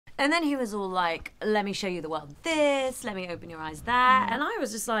And then he was all like, let me show you the world this, let me open your eyes that. And I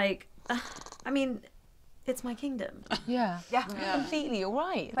was just like, I mean, it's my kingdom. Yeah. Completely, you're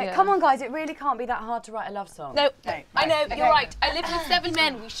right. But come on, guys, it really can't be that hard to write a love song. No, I know, you're right. I live with 7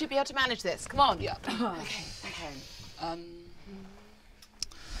 men. We should be able to manage this. Come on. Yeah. Okay.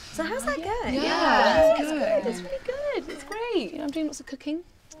 So how's that going? Yeah, it's good. It's really good. It's great. You know, I'm doing lots of cooking,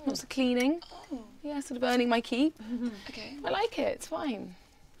 lots of cleaning. Yeah, sort of earning my keep. Okay. I like it. It's fine.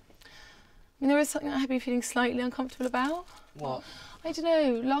 I mean, there is something I have been feeling slightly uncomfortable about. What? I don't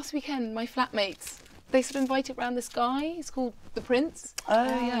know. Last weekend, my flatmates, they sort of invited round this guy. He's called the Prince. Oh,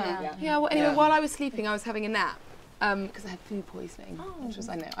 yeah. Yeah, well, anyway, while I was sleeping, I was having a nap because I had food poisoning, which was,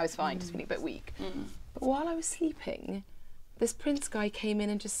 I know, I was fine, just feeling a bit weak. But while I was sleeping, this Prince guy came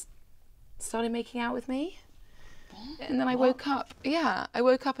in and just started making out with me. What? And then I woke up. Yeah, I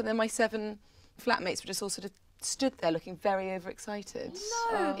woke up and then my 7 flatmates were just all sort of stood there looking very overexcited.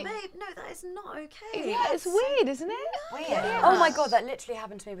 No, babe, no, that is not okay. Yeah, it's weird, isn't it? Weird. Yeah. Oh my God, that literally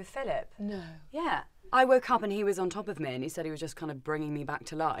happened to me with Philip. No. Yeah. I woke up and he was on top of me and he said he was just kind of bringing me back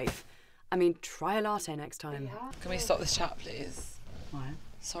to life. I mean, try a latte next time. Yeah. Can we stop this chat, please? Why?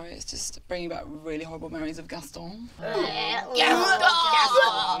 Sorry, it's just bringing back really horrible memories of Gaston. Wait, who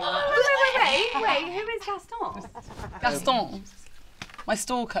is Gaston? Gaston, my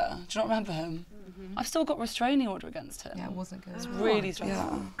stalker. Do you not remember him? I've still got a restraining order against him. Yeah, it wasn't good. It's really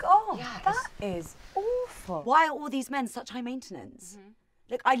stressful. God, that is awful. Why are all these men such high maintenance?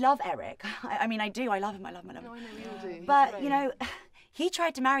 Look, I love Eric. I mean, I do. I love him. I love him. I love him. No, I know we all do. But, you know, he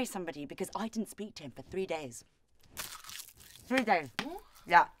tried to marry somebody because I didn't speak to him for 3 days. 3 days.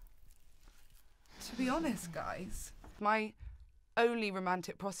 Yeah. To be honest, guys, my only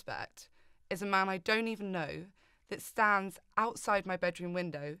romantic prospect is a man I don't even know that stands outside my bedroom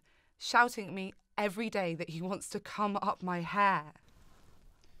window shouting at me every day that he wants to come up my hair.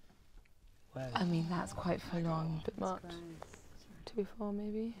 I mean, that's quite full on, but much. Too far,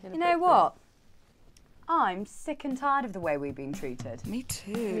 maybe. You know what? I'm sick and tired of the way we've been treated. Me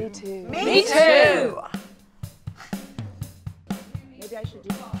too. Me too. Me too! Maybe I should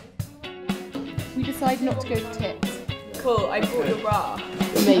do We decided not to go for tips. Cool, I brought your bra.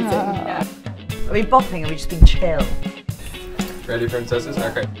 Amazing. Yeah. Are we bopping or are we just being chill? Ready, princesses?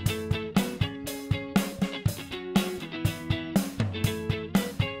 Okay.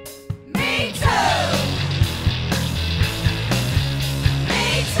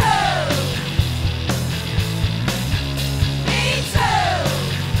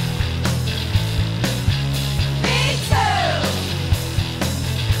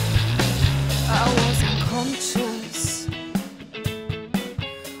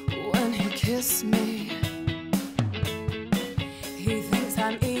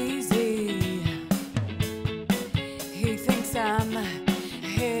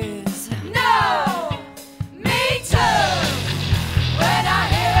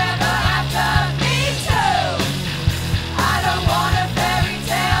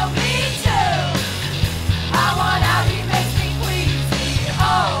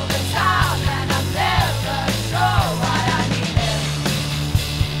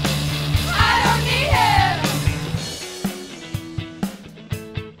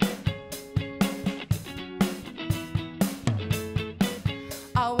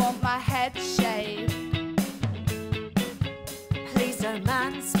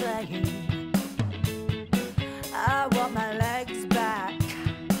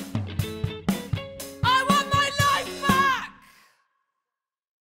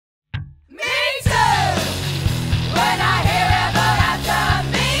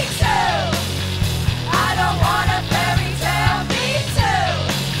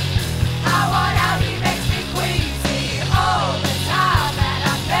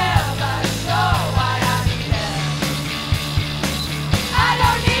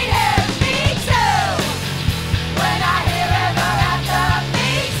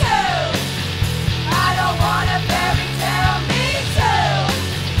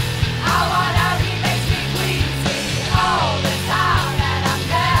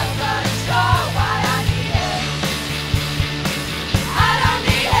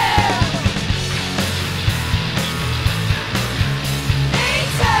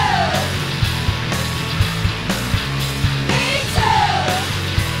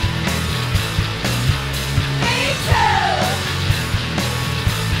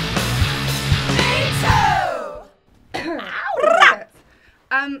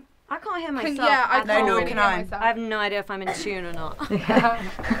 I can't hear myself. Yeah, I no, can't. I have no idea if I'm in tune or not.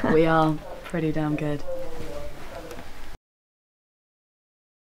 We are pretty damn good.